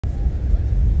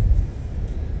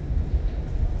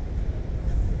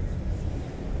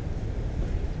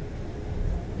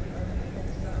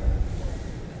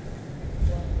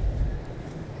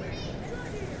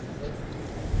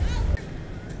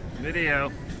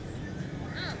Video.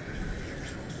 Oh.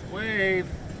 Wave.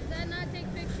 Does that not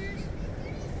take pictures?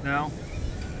 No.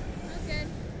 Okay.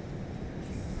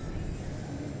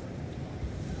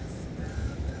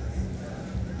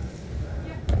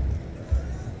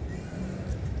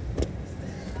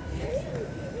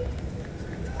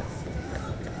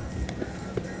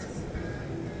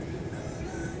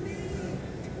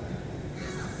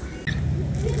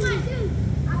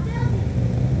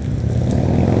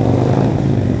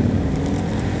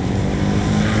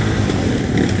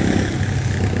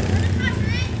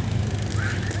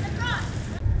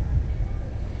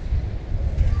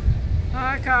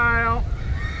 Hi, Kyle.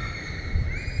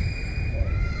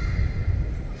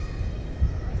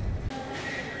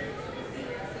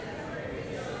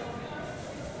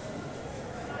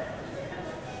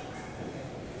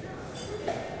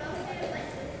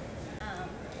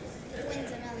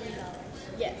 Wins $1 million.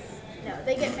 Yes. No,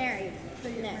 they get married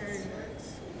next.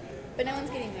 But no one's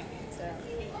getting married, so.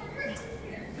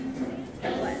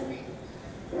 What?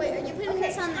 Wait, are you putting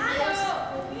this on the news?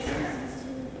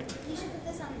 You should put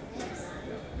this on the news.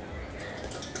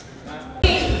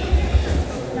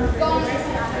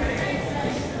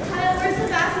 Kyle, where's the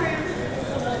bathroom?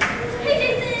 Hey,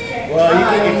 Jason! Well,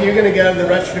 if you're going to go to the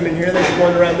restroom in here, there's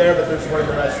one around there, but there's one in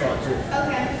the restaurant too. Okay,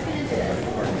 I'm just going to do this.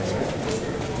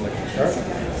 Sure.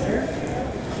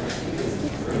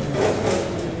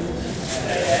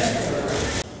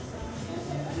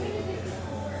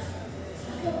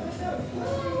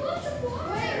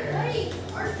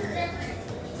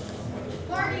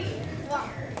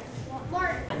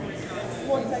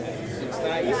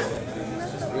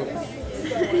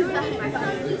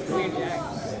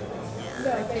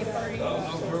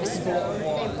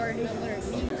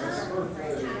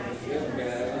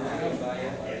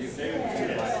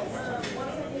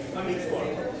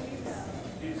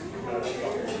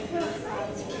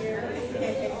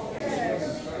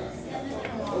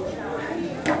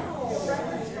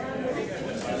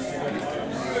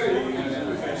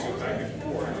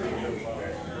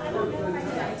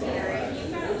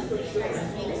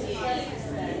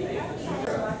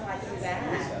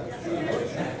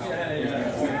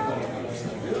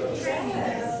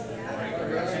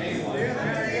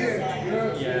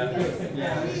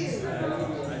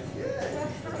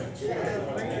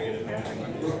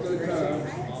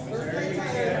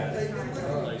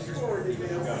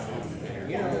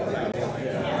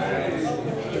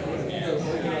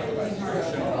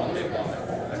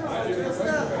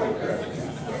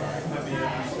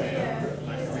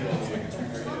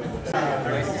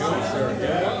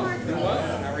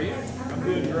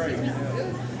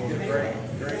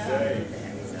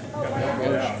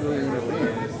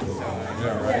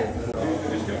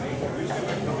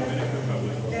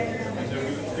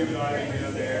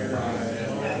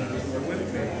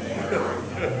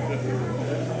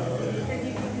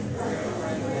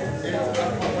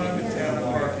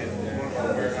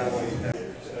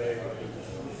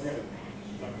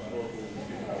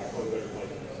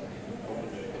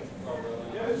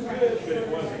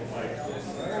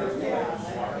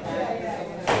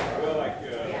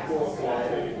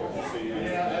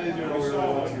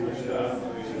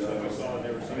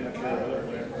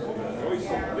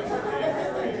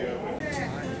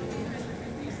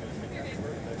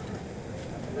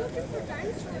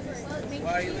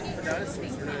 Why are you looking for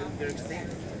dinosaurs? They're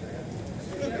extinct.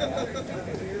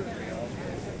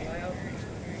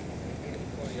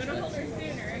 Go to hold her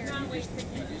sooner and not wait to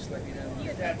Just let me know.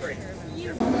 Yeah, break.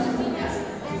 Yes.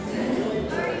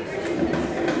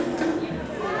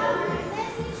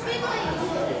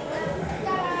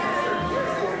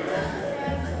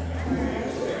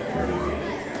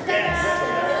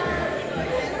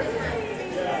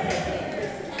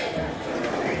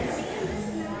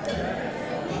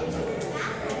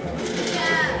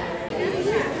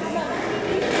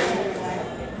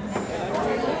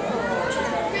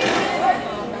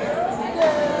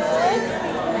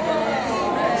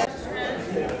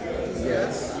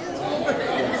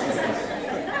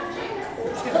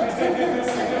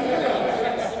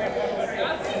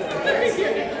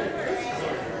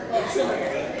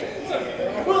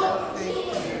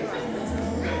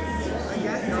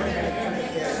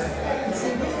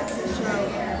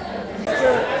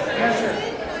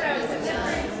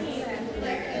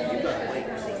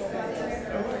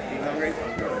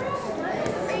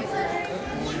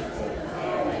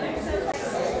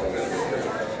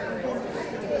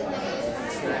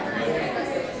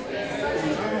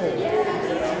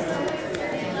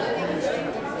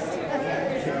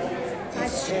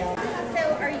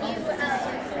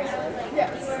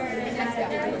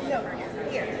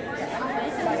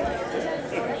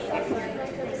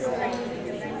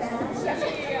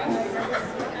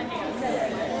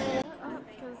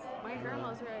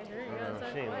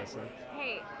 Madison.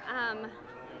 Hey,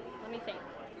 let me think.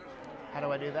 How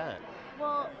do I do that?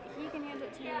 Well, he can hand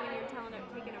it to you when you're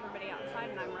taking everybody outside,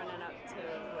 and I'm running up to.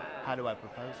 How do I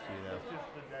propose to you, though?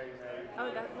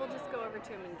 We'll just go over to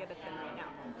him and get it then right now.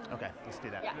 Okay, let's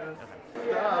do that. Yeah. Okay.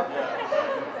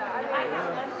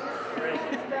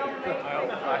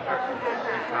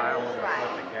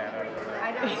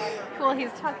 Well,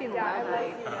 he's talking loud.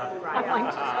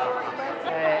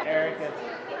 Hey, Erica.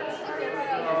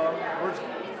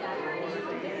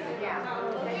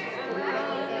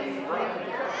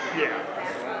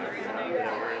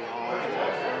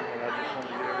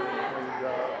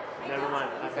 Never mind,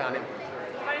 I found him.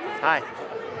 Hi.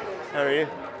 How are you?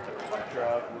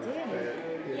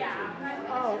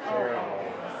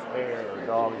 Hair,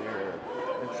 dog hair.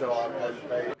 And so I touched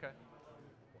base. Okay.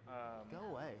 Go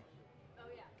away.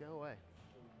 Go away.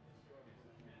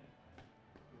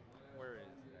 Where is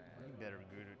that? You better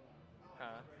go to.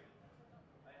 Huh?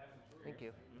 Thank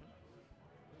you.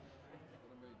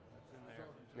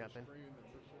 Nothing.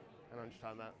 I don't know what you're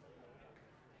talking about.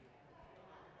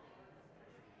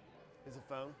 Is a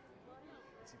phone?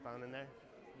 Is a phone in there?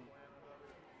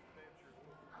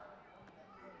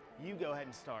 You go ahead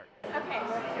and start. Okay.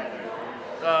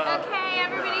 Okay,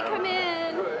 everybody come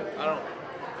in. Come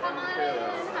on in,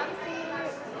 have a seat.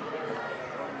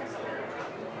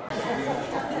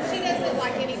 She doesn't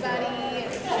like anybody.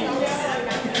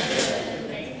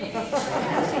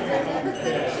 She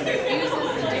refuses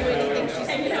to do anything she's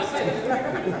supposed to.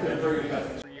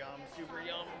 Super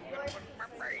yum.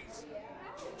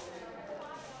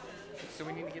 So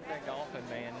we need to get that golfing,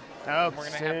 man. Oh, We're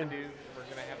gonna have to do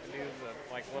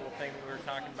the little thing we were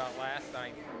talking about last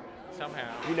night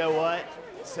somehow. You know what?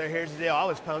 So here's the deal. I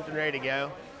was pumped and ready to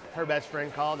go. Her best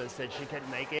friend called and said she couldn't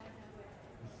make it.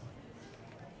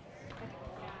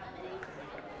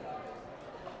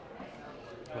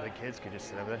 Well, the kids could just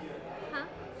sit over there. Huh?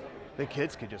 The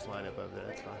kids could just line up over there.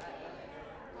 That's fine.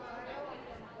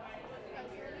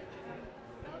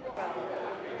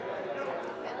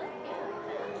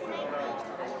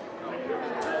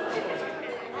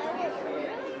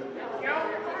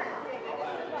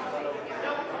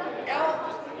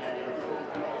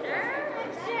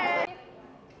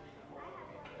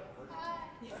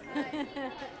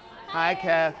 Hi,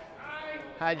 Kev.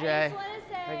 Hi, Jay.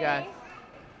 Hi, guys.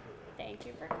 Thank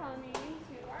you for coming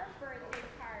to our birthday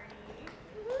party.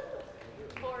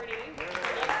 40. Really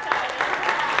excited.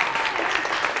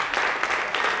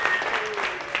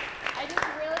 I just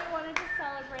really wanted to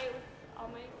celebrate with all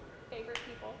my favorite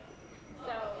people.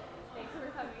 So thanks for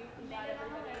coming. I'm glad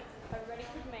everybody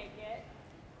could make it.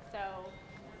 So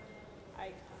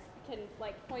I can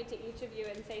point to each of you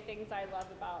and say things I love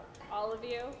about all of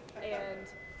you, and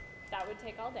that would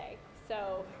take all day.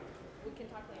 So we can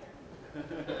talk later.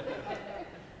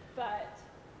 But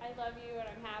I love you, and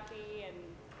I'm happy, and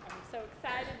I'm so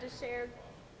excited to share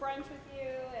brunch with you,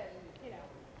 and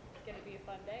it's gonna be a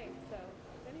fun day. So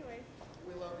anyway,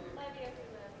 we love you. Love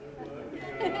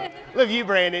you. Love you,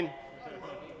 Brandon.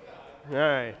 All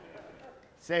right.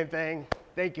 Same thing.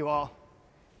 Thank you all.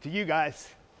 To you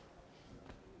guys.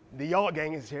 The y'all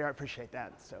gang is here. I appreciate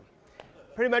that. So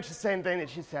pretty much the same thing that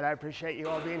she said. I appreciate you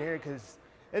all being here because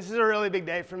this is a really big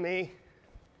day for me,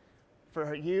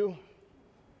 for you.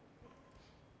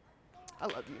 I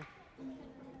love you.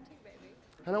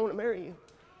 And I want to marry you.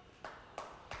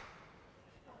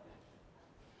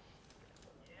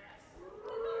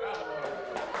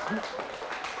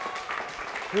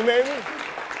 You marry me?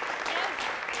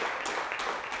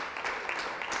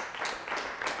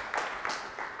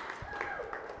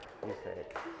 You said it.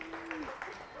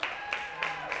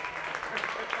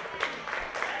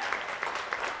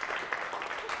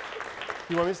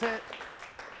 You want me to say it?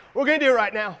 We're gonna do it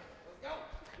right now.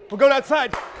 We're going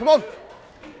outside. Come on.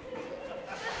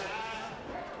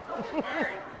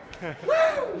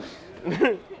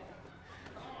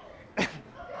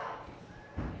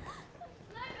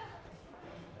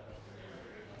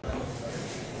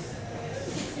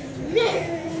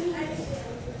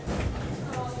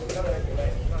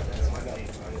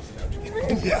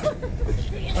 Yeah.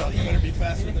 Well, you better be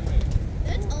faster than me.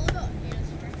 It's all about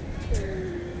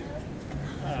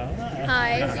Hi.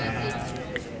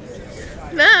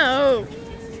 No.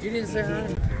 You didn't say hi.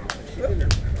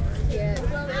 Yeah.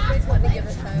 Well, everybody's wanting to give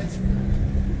us hugs.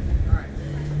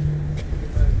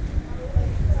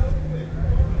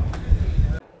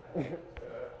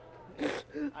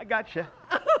 I got you.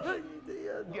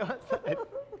 Go outside.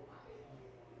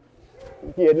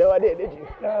 You had no idea, did you?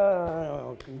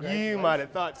 Oh, You might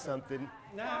have thought something.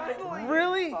 no.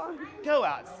 Really? Go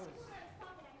out.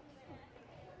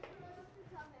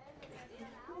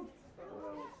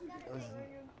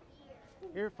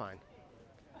 You're fine.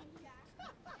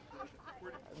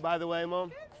 By the way,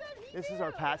 Mom, this is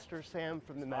our pastor, Sam,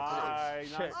 from the Methodist. Hi,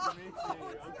 nice Church. to meet you. I'm Sam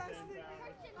Powers.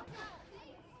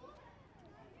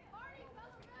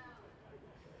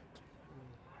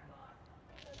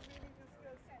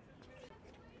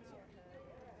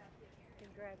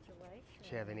 Congratulations. Do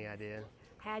you have any idea?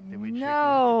 Had Did we trick you?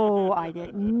 no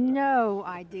idea. No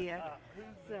idea.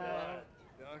 So,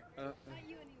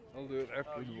 I'll do it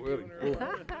after the wedding.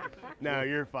 No,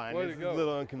 you're fine. Way This to is a go.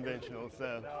 little unconventional,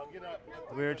 so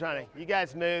we were trying to. You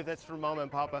guys move. That's for Mama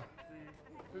and Papa.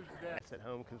 That's at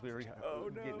home because we were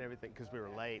getting everything because we were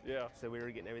late. Yeah. So we were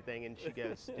getting everything, and she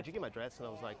goes, "Did you get my dress?" And I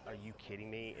was like, "Are you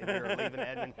kidding me?" And we were leaving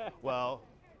Edmond. Well,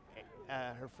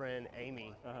 her friend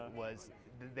Amy was.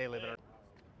 They live in our.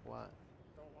 What?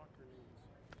 Don't walk her knees.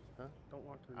 Huh? Don't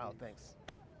walk her Oh, knees. thanks.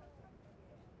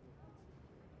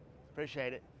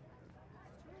 Appreciate it.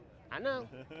 I know.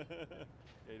 Yeah,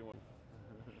 you don't want-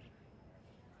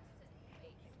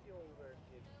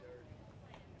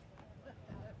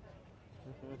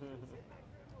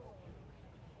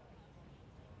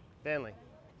 Stanley,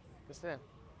 sit down.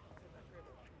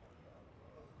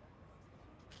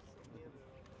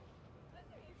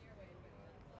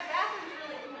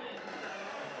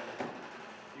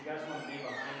 You guys want to be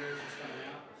behind her as she's coming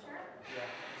out? Sure. Yeah,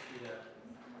 let's do that.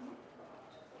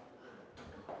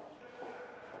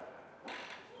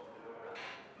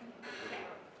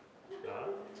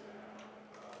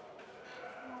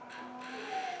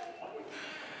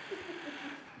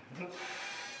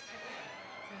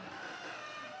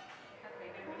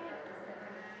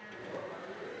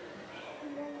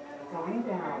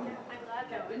 I'm glad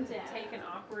that wouldn't take an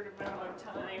awkward amount of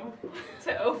time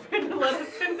to open to let us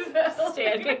into the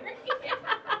standing.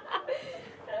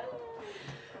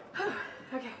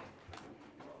 Okay.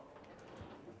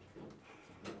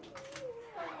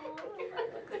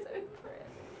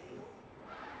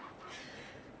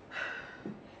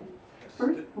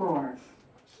 First floor.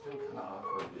 Still kind of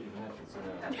awkward, even if it's in a.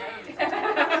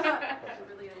 It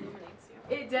really illuminates you.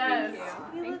 It does.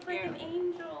 Thank You you. look like an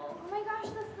angel. Oh my gosh,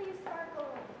 the sleeves sparkle.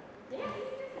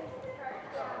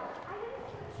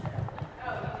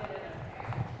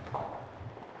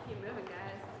 Keep moving,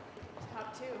 guys. Top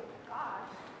two.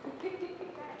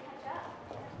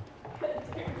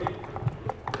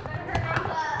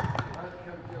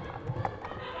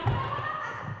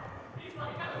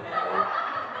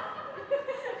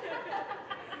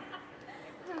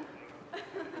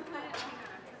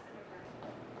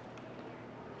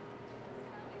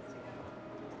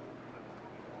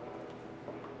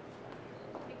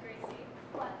 Hey, Gracie.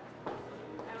 What? I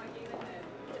want you to get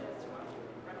this one.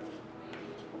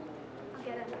 I'll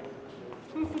get it.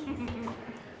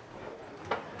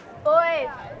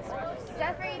 Boys,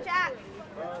 Jeffrey, Jack.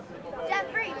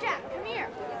 Jeffrey, Jack, come here.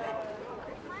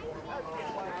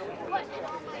 What?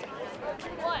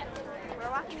 What? We're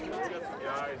walking through.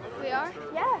 We are?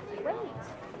 Yeah, wait.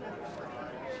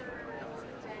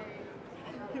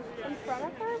 In front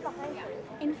of her or behind her?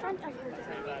 In front of her.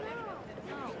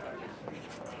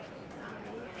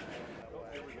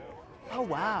 Oh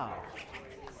wow!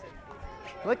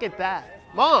 Look at that,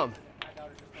 Mom.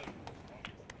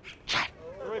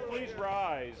 Everybody, please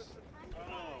rise.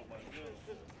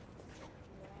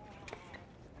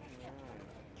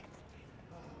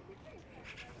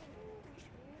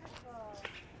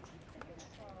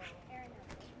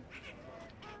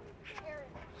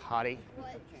 Hottie.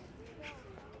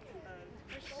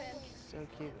 So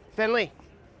cute. Finley,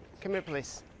 come here,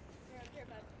 please.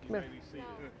 You may be seated.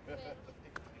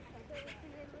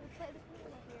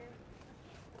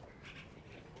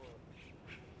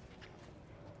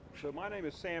 So my name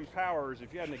is Sam Powers.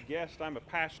 If you hadn't guessed, I'm a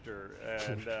pastor,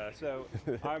 and so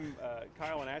I'm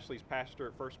Kyle and Ashley's pastor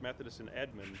at First Methodist in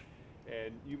Edmond.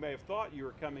 And you may have thought you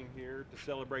were coming here to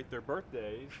celebrate their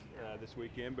birthdays this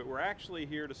weekend, but we're actually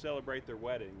here to celebrate their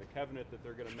wedding, the covenant that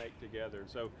they're going to make together.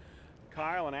 So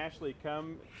Kyle and Ashley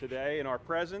come today in our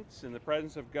presence, in the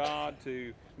presence of God,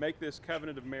 to make this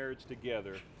covenant of marriage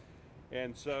together.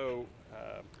 And so,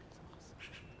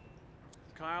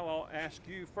 Kyle, I'll ask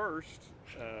you first,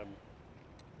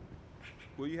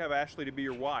 will you have Ashley to be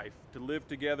your wife, to live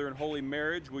together in holy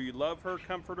marriage? Will you love her,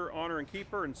 comfort her, honor and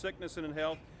keep her in sickness and in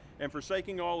health, and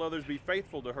forsaking all others, be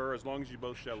faithful to her as long as you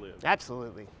both shall live?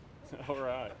 Absolutely. All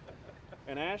right.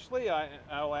 And Ashley,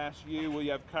 I'll ask you, will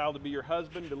you have Kyle to be your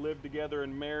husband, to live together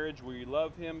in marriage? Will you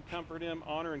love him, comfort him,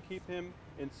 honor and keep him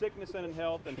in sickness and in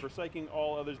health, and forsaking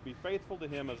all others, be faithful to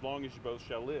him as long as you both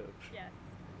shall live? Yes.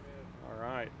 All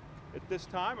right. At this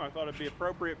time, I thought it'd be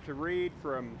appropriate to read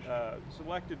from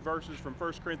selected verses from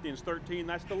 1 Corinthians 13.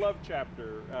 That's the love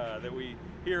chapter that we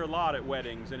hear a lot at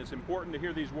weddings, and it's important to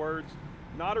hear these words.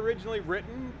 Not originally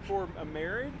written for a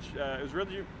marriage. It was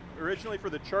really originally for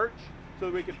the church so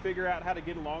that we could figure out how to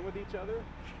get along with each other.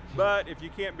 But if you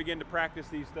can't begin to practice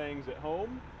these things at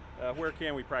home, where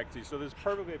can we practice these? So this is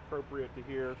perfectly appropriate to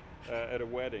hear at a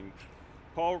wedding.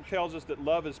 Paul tells us that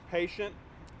love is patient,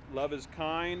 love is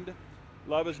kind,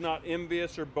 love is not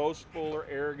envious or boastful or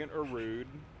arrogant or rude.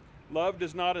 Love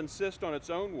does not insist on its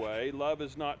own way. Love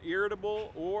is not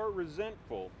irritable or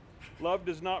resentful. Love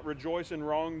does not rejoice in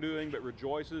wrongdoing, but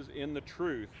rejoices in the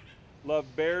truth. Love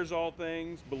bears all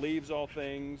things, believes all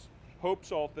things,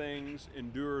 hopes all things,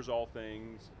 endures all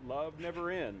things. Love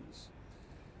never ends.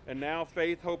 And now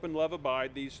faith, hope, and love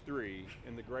abide, these three,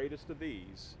 and the greatest of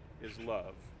these is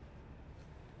love.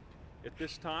 At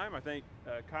this time, I think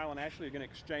Kyle and Ashley are going to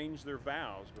exchange their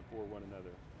vows before one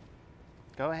another.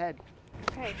 Go ahead.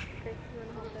 Okay, Grace, you want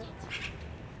to hold this?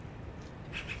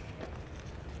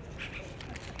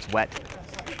 It's wet.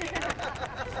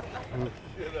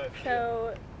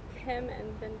 So, him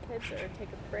and then kids, or take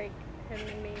a break, him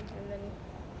and me, and then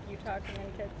you talk and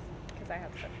then kids, because I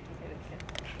have stuff to say to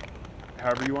kids.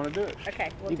 However you want to do it.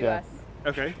 Okay, we'll You do go. us.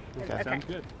 Okay, Okay. sounds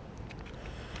good.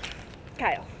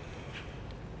 Kyle.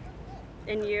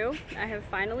 In you, I have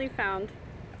finally found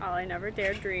all I never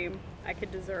dared dream I could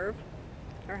deserve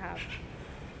or have.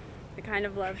 The kind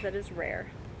of love that is rare.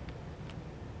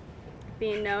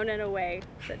 Being known in a way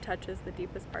that touches the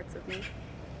deepest parts of me.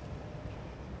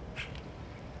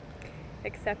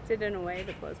 Accepted in a way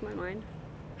that blows my mind.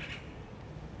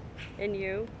 In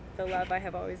you, the love I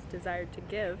have always desired to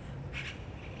give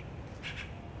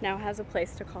now has a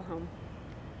place to call home.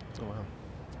 Oh, wow.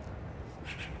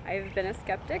 I have been a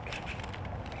skeptic,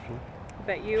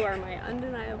 but you are my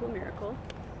undeniable miracle.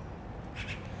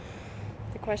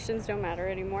 The questions don't matter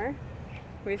anymore.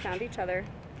 We found each other,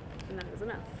 and that is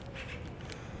enough.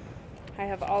 I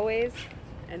have always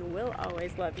and will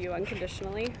always love you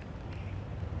unconditionally,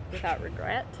 without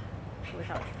regret,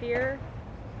 without fear,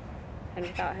 and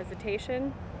without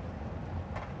hesitation,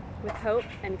 with hope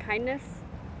and kindness,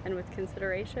 and with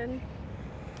consideration,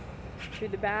 through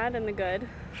the bad and the good,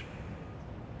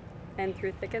 and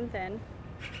through thick and thin.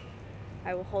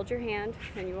 I will hold your hand,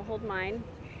 and you will hold mine,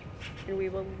 and we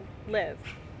will live,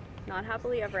 not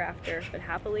happily ever after, but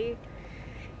happily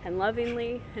and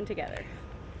lovingly and together.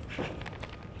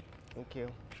 Thank you.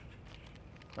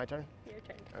 My turn? Your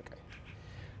turn. Okay.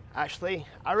 Ashley,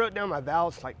 I wrote down my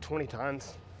vows like 20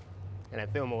 times, and I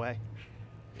threw them away.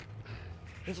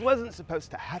 This wasn't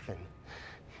supposed to happen.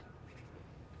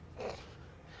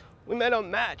 We met on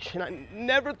Match, and I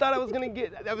never thought I was gonna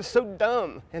get, that was so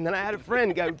dumb. And then I had a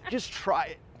friend go, just try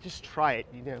it,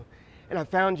 you know. And I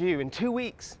found you in 2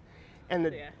 weeks, and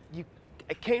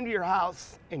I came to your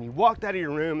house, and you walked out of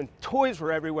your room, and toys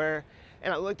were everywhere,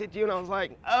 and I looked at you, and I was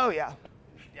like, oh yeah,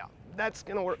 that's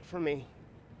gonna work for me.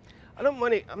 I'm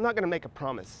not gonna make a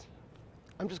promise.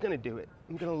 I'm just gonna do it.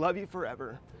 I'm gonna love you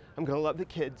forever. I'm gonna love the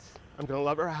kids. I'm gonna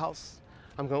love our house.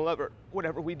 I'm gonna love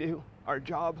whatever we do, our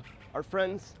job, our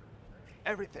friends,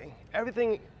 everything.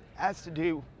 Everything has to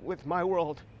do with my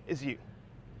world is you.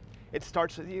 It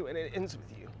starts with you and it ends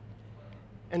with you.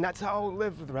 And that's how I'll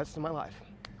live for the rest of my life.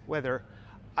 Whether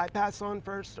I pass on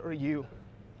first or you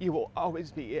will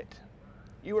always be it.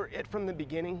 You were it from the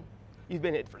beginning. You've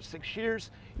been it for 6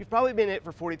 years. You've probably been it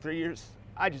for 43 years.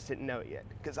 I just didn't know it yet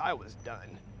because I was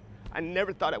done. I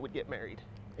never thought I would get married,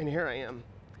 and here I am.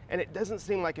 And it doesn't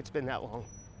seem like it's been that long.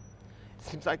 It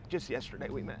seems like just yesterday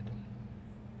we met.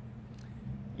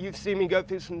 You've seen me go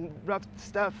through some rough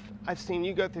stuff. I've seen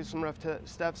you go through some rough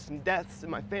stuff, some deaths in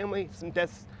my family, some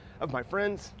deaths of my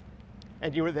friends,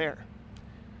 and you were there.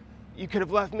 You could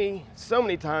have left me so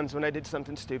many times when I did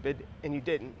something stupid, and you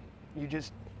didn't. You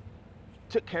just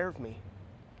took care of me.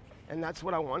 And that's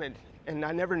what I wanted. And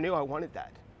I never knew I wanted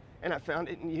that. And I found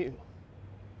it in you.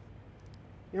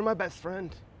 You're my best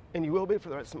friend, and you will be for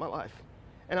the rest of my life.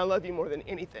 And I love you more than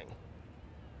anything.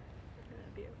 I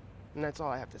love you. And that's all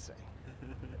I have to say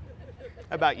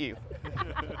about you.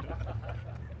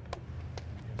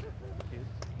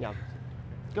 Yeah.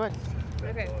 Go ahead.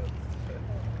 Okay.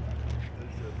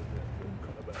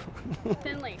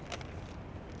 Finley.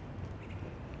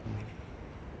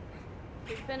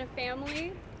 We've been a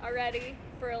family already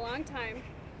for a long time.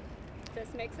 This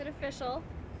makes it official.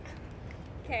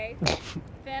 Okay.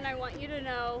 Finn, I want you to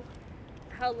know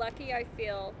how lucky I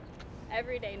feel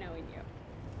every day knowing you.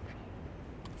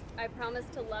 I promise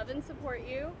to love and support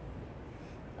you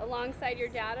alongside your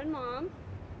dad and mom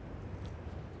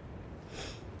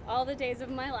all the days of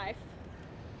my life.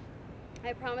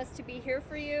 I promise to be here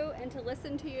for you and to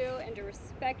listen to you and to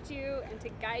respect you and to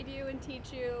guide you and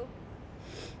teach you.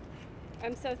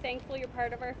 I'm so thankful you're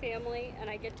part of our family and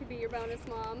I get to be your bonus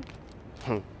mom.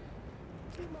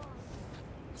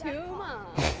 Two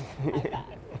moms.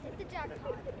 Hit the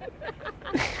jackpot.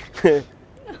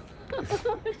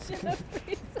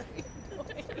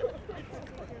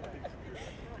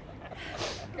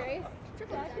 Grace?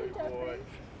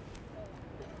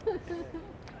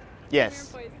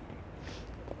 Yes.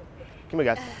 Come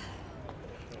here, guys.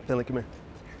 Finley, come here.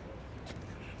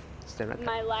 Stand right there.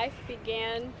 My life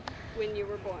began when you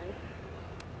were born.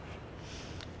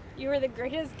 You were the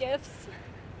greatest gifts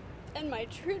and my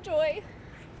true joy.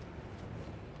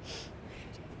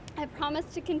 I promise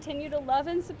to continue to love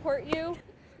and support you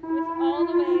with all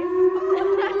the ways.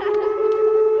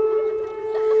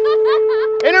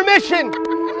 Intermission!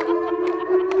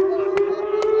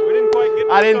 We didn't quite get.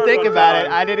 I didn't think about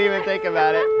it. I didn't even think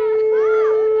about it.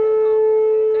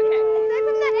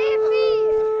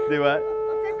 Do what?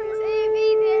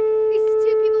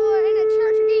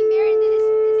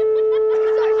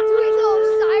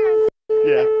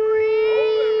 Yeah.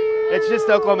 It's just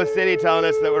Oklahoma City telling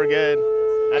us that we're good.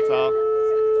 That's all.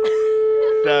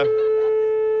 So.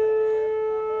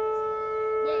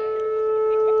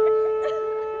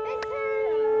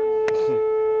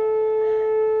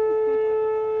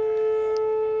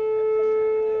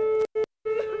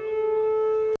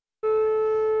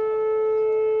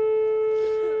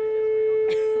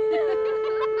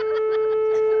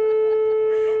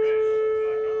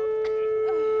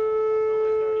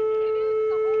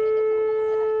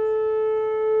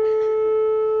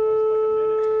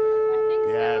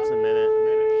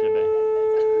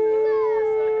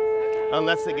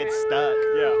 Unless it gets stuck.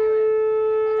 Yeah.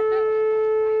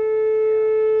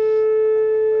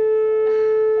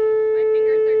 My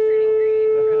fingers are turning green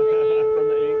from the ink. From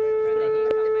the ink.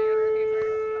 From the ink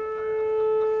on my paper.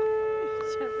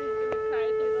 Jeffrey's gonna cry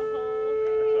through the whole.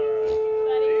 That's all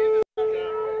right.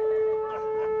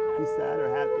 You sad or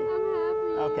happy? I'm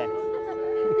happy. Okay.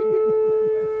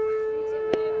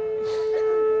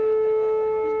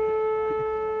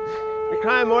 You're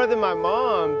crying more than my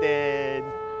mom did.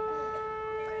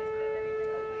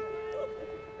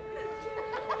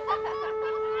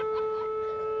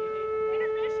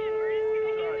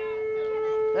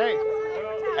 Hey,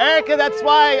 Erica, that's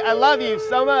why I love you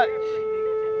so much.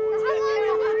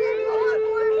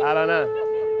 I don't know.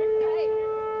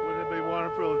 Wouldn't it be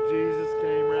wonderful if Jesus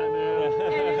came right now?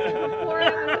 Before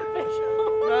it was official.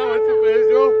 No, it's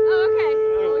official. Oh, okay.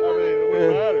 I mean, it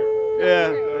wouldn't matter. Yeah,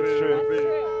 I mean, that's true. It'd be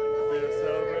a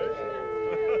celebration.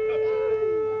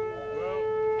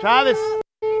 Travis,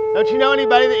 don't you know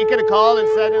anybody that you could have called and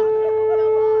said him? I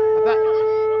thought,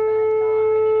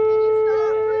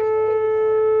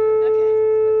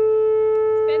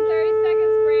 It's been 30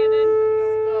 seconds, Brandon.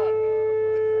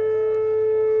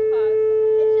 Pause.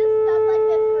 It's just stuff like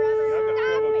this forever. I've got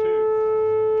Stop 12:02. it.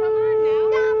 Come on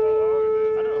now. Stop it.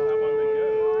 I don't know how long they go.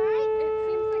 It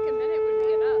seems like a minute would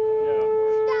be enough.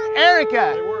 Yeah.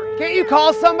 Erica, can't you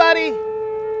call somebody?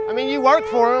 I mean, you work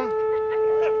for him. I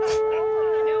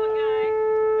know a guy.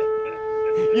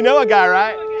 You know a guy,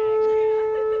 right?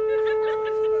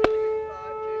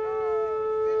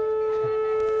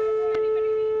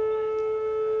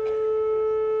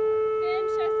 Finn,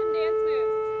 show some dance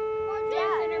moves.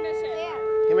 Dance intermission.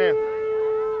 Come here.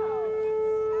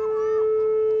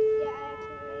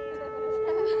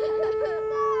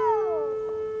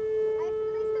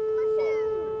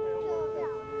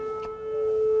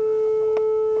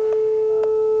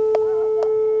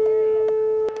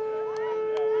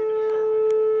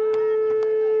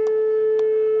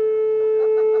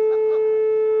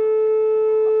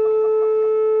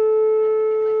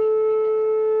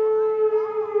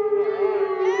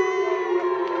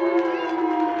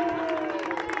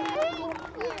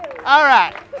 All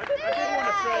right. I did want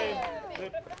to say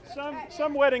that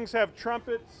some weddings have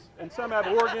trumpets and some have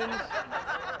organs.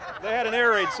 They had an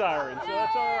air raid siren, so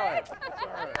that's all right. That's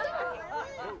all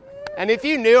right. And if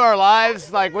you knew our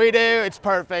lives like we do, it's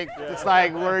perfect. Yeah. It's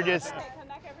like we're just. Come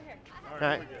back over here. All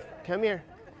right, come here.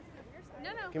 No,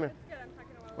 no. Come here. That's good. I'm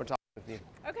talking to We're talking with you.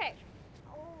 Okay.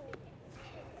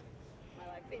 My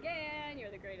life began,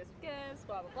 you're the greatest gifts,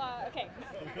 blah, blah, blah. Okay.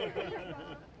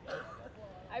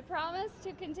 I promise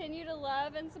to continue to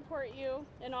love and support you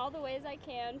in all the ways I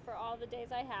can for all the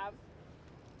days I have.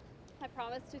 I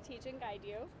promise to teach and guide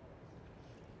you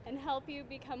and help you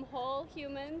become whole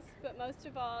humans, but most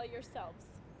of all, yourselves.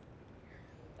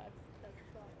 That's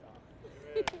all.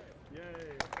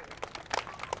 Yay.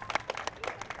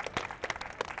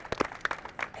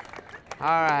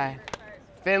 All right.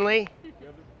 Finley,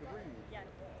 Yes.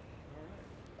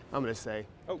 I'm going to say.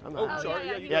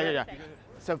 Sorry. Yeah.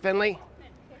 So Finley,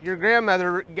 your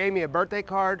grandmother gave me a birthday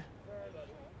card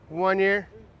one year,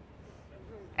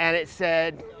 and it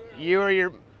said,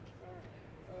 you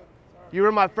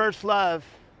were my first love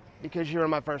because you were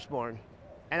my firstborn.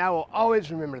 And I will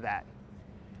always remember that.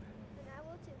 And I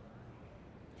will too.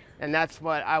 And that's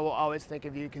what I will always think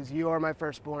of you, because you are my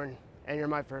firstborn and you're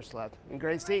my first love. And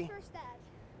Gracie, My first dad.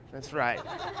 that's right.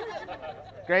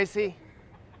 Gracie,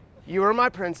 you are my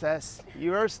princess.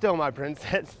 You are still my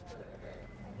princess.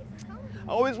 I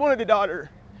always wanted a daughter,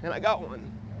 and I got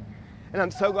one. And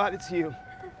I'm so glad it's you.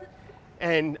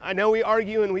 And I know we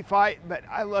argue and we fight, but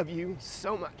I love you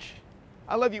so much.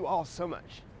 I love you all so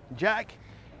much. Jack,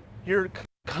 your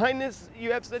kindness,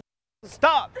 you have such,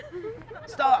 stop.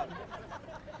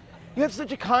 You have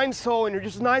such a kind soul, and you're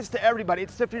just nice to everybody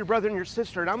except for your brother and your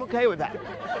sister, and I'm okay with that.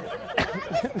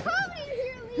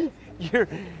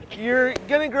 You're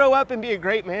gonna grow up and be a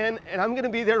great man, and I'm gonna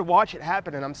be there to watch it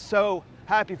happen, and I'm so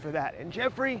happy for that. And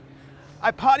Jeffrey,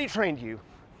 I potty trained you.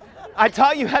 I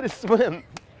taught you how to swim.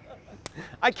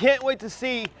 I can't wait to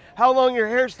see how long your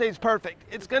hair stays perfect.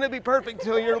 It's gonna be perfect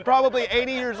till you're probably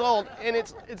 80 years old, and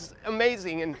it's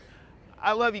amazing. And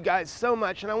I love you guys so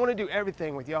much, and I want to do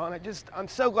everything with y'all. And I'm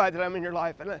so glad that I'm in your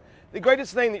life. And the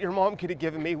greatest thing that your mom could have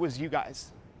given me was you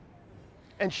guys,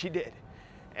 and she did.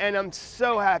 And I'm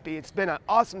so happy. It's been an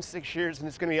awesome 6 years, and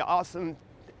it's gonna be an awesome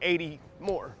 80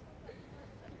 more,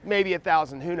 maybe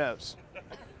 1,000. Who knows?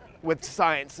 With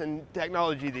science and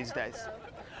technology these days.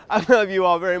 I love you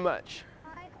all very much.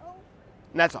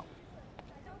 And that's all.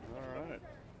 All right.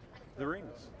 The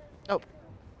rings. Oh.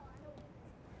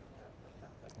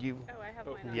 You. Oh, I have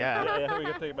mine on. Yeah. We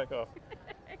got to take it back off.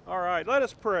 All right, let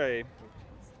us pray.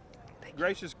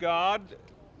 Gracious God,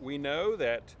 we know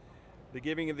that the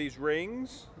giving of these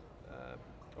rings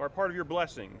are part of your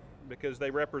blessing because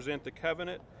they represent the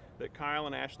covenant that Kyle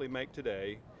and Ashley make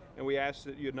today. And we ask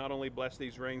that you'd not only bless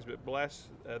these rings, but bless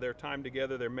their time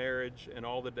together, their marriage, and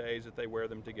all the days that they wear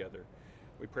them together.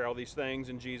 We pray all these things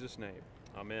in Jesus' name.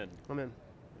 Amen. Amen.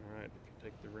 All right, if you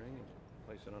take the ring and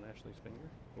place it on Ashley's finger,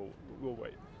 we'll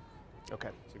wait. Okay.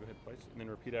 So go ahead and place it, and then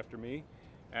repeat after me.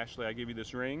 Ashley, I give you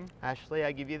this ring Ashley,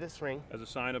 I give you this ring as a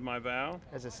sign of my vow,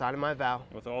 as a sign of my vow.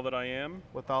 with all that I am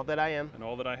With all that I am and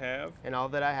all that I have, and all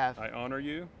that I have, I honor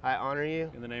you I honor you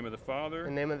in the name of the Father,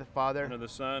 in the name of the Father, and of the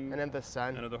Son, and of the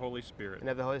Son, and of the Holy Spirit. and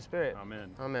of the Holy Spirit.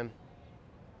 Amen. Amen.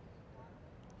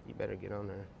 You better get on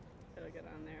there. Gotta get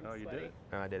on there. I'm Oh, you sweaty. did it?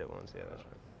 No, I did it once. Yeah, that's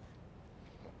right.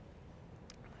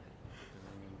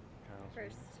 Kyle's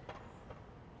First.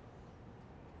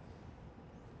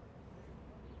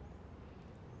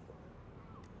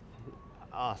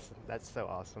 Awesome. That's so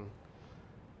awesome.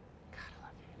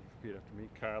 Repeat after me.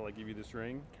 Kyle, I give you this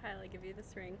ring Kyle, I give you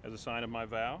this ring as a sign of my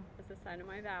vow, as a sign of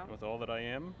my vow. with all that I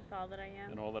am With all that I am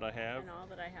and all that I have, and all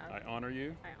that I have. I honor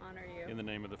you I honor you in the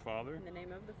name of the Father, in the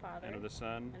name of the Father and of the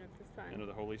Son, and of the Son and of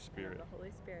the Holy and Spirit. of the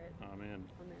Holy Spirit. Amen.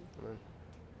 Amen. Amen.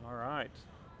 All right.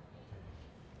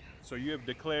 So you have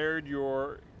declared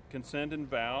your consent and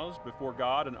vows before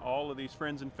God and all of these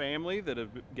friends and family that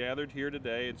have gathered here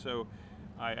today. And so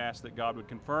I ask that God would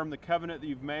confirm the covenant that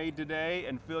you've made today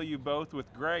and fill you both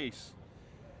with grace.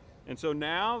 And so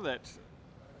now that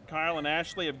Kyle and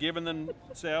Ashley have given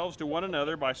themselves to one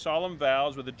another by solemn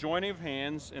vows with the joining of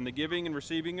hands and the giving and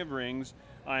receiving of rings,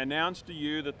 I announce to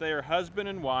you that they are husband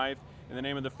and wife in the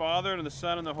name of the Father and of the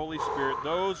Son and the Holy Spirit.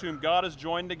 Those whom God has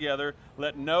joined together,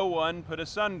 let no one put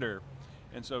asunder.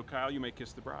 And so, Kyle, you may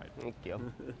kiss the bride. Thank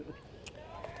you.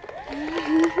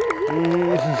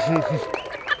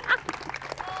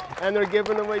 And they're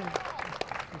giving away.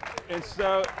 And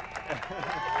so,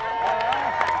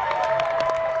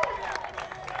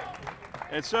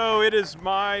 it is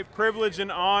my privilege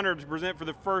and honor to present for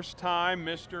the first time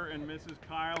Mr. and Mrs.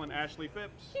 Kyle and Ashley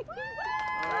Phipps. All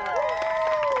right.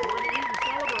 We're going to eat and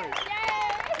celebrate.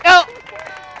 Oh!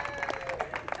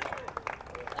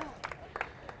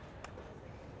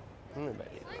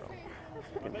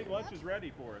 I think lunch is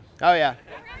ready for us. Oh yeah.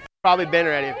 Probably been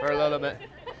ready for a little bit.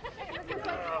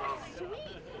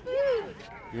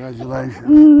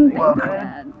 Congratulations.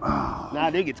 Welcome. Now I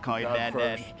do get to call you God Dad,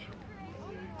 first. Dad.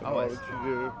 All Always. that you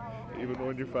do, even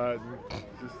when you're fighting,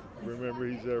 just remember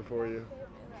he's there for you,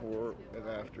 before and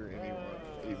after anyone,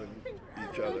 even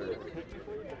each other.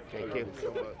 Thank you.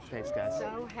 So much. Thanks, guys.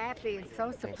 So happy and so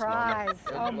Mama. surprised.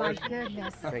 Oh my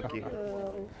goodness. Thank you.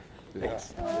 Oh. Thanks.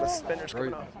 The spinner's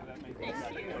coming off.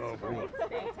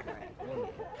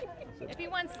 If he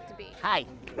wants to be. Hi.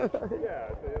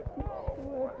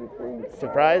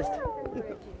 Surprised?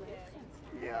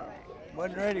 Yeah.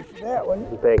 Wasn't ready for that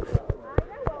one. Thanks.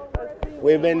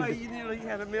 We've been. You nearly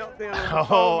had a meltdown.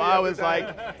 Oh, I was like,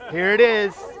 here it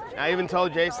is. I even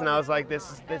told Jason, I was like,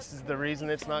 this is the reason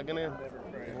it's not gonna.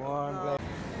 Well, I'm glad.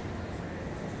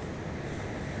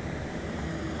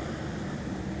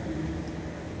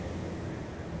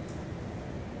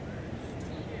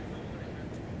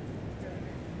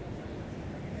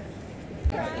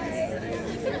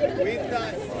 We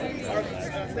thought our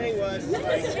thing was.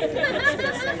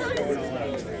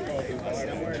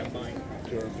 Somewhere in a bind.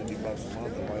 $250 a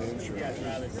month on my insurance.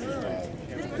 I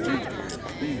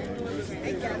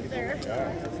guess, sir.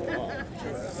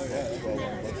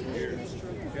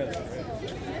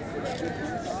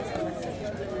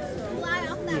 Fly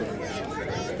off that cliff. Where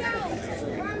do you go?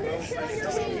 Mom, you're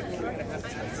killing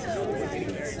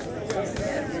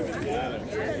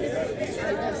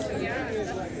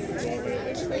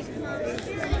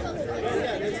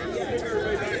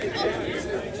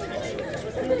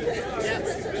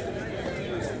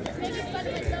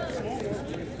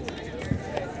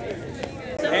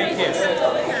And kiss.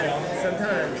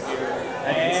 Sometimes.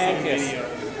 And kiss.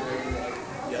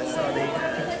 I saw the.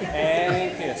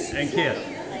 And kiss. And kiss.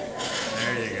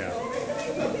 There you go.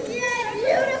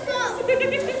 Beautiful.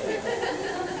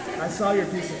 I saw your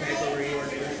piece of paper where you